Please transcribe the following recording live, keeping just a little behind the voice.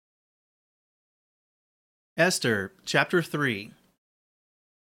Esther, chapter 3.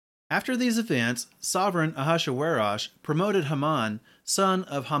 After these events, sovereign Ahasuerus promoted Haman, son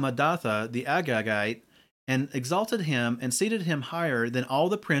of Hammedatha the Agagite, and exalted him and seated him higher than all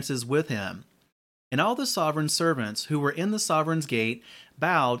the princes with him. And all the sovereign's servants who were in the sovereign's gate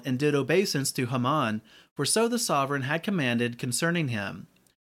bowed and did obeisance to Haman, for so the sovereign had commanded concerning him.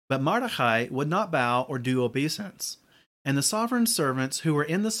 But Mordecai would not bow or do obeisance. And the sovereign's servants who were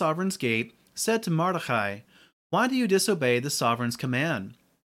in the sovereign's gate said to Mordecai, "Why do you disobey the sovereign's command?"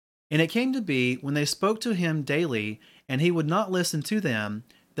 And it came to be, when they spoke to him daily, and he would not listen to them,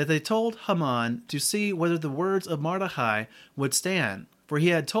 that they told Haman to see whether the words of Mordecai would stand, for he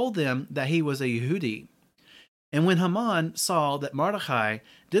had told them that he was a Yehudi. And when Haman saw that Mordecai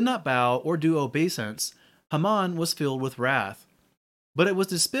did not bow or do obeisance, Haman was filled with wrath. But it was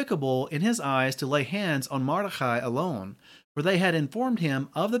despicable in his eyes to lay hands on Mordecai alone, for they had informed him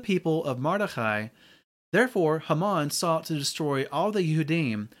of the people of Mordecai. Therefore Haman sought to destroy all the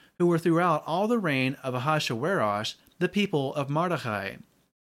Yehudim who were throughout all the reign of Ahasuerus, the people of Mordecai.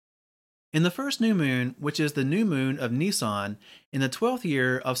 In the first new moon, which is the new moon of Nisan, in the 12th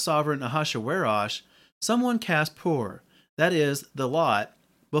year of sovereign Ahasuerus, someone cast pur, that is, the lot,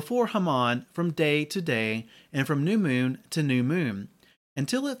 before Haman from day to day and from new moon to new moon,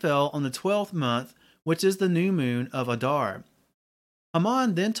 until it fell on the 12th month, which is the new moon of Adar.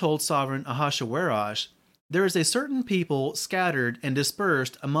 Haman then told sovereign Ahasuerus, "There is a certain people scattered and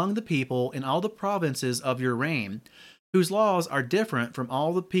dispersed among the people in all the provinces of your reign, whose laws are different from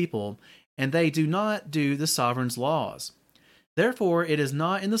all the people, and they do not do the sovereign's laws. Therefore it is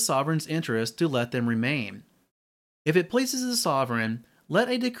not in the sovereign's interest to let them remain. If it pleases the sovereign, let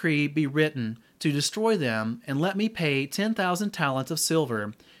a decree be written to destroy them, and let me pay 10,000 talents of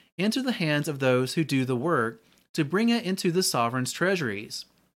silver into the hands of those who do the work, to bring it into the sovereign's treasuries."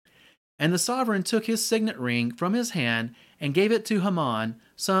 And the sovereign took his signet ring from his hand and gave it to Haman,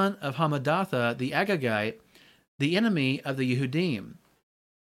 son of Hammedatha the Agagite, the enemy of the Yehudim.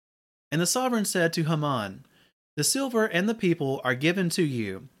 And the sovereign said to Haman, "The silver and the people are given to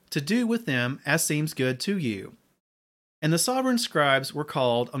you, to do with them as seems good to you." And the sovereign's scribes were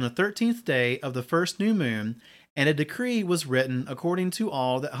called on the 13th day of the first new moon, and a decree was written according to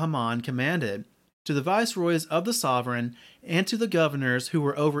all that Haman commanded, to the viceroys of the sovereign, and to the governors who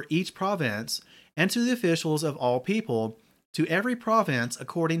were over each province, and to the officials of all people, to every province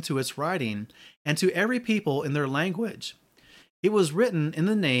according to its writing, and to every people in their language. It was written in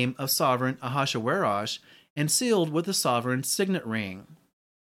the name of sovereign Ahasuerus, and sealed with the sovereign's signet ring.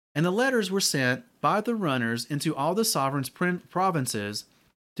 And the letters were sent by the runners into all the sovereign's provinces,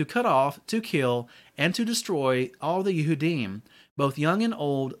 to cut off, to kill, and to destroy all the Yehudim, both young and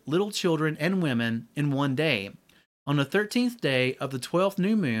old, little children and women, in one day, on the 13th day of the 12th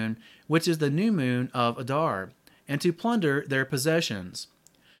new moon, which is the new moon of Adar, and to plunder their possessions.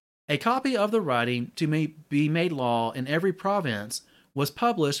 A copy of the writing, to be made law in every province, was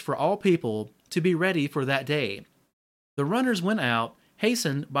published for all people, to be ready for that day. The runners went out,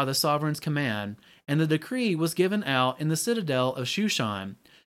 hastened by the sovereign's command, and the decree was given out in the citadel of Shushan.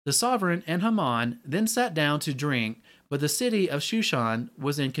 The sovereign and Haman then sat down to drink, but the city of Shushan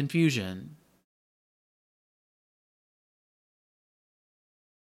was in confusion.